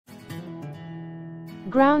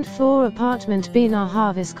Ground floor apartment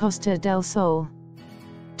Benahavís Costa del Sol.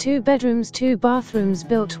 2 bedrooms 2 bathrooms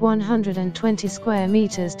built 120 square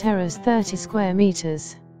meters terrace 30 square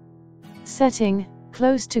meters. Setting,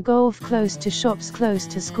 close to golf, close to shops, close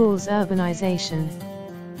to schools. Urbanisation.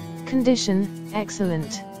 Condition,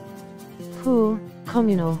 excellent. Pool,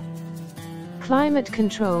 communal. Climate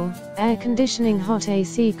control, air conditioning, hot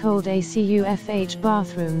AC, cold AC, UFH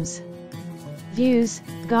bathrooms. Views,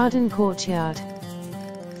 garden, courtyard.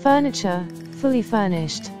 Furniture, fully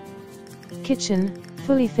furnished. Kitchen,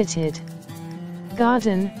 fully fitted.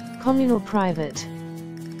 Garden, communal, private.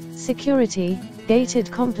 Security,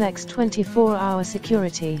 gated complex, 24-hour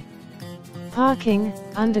security. Parking,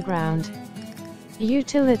 underground.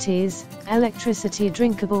 Utilities, electricity,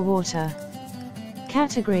 drinkable water.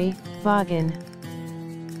 Category, bargain.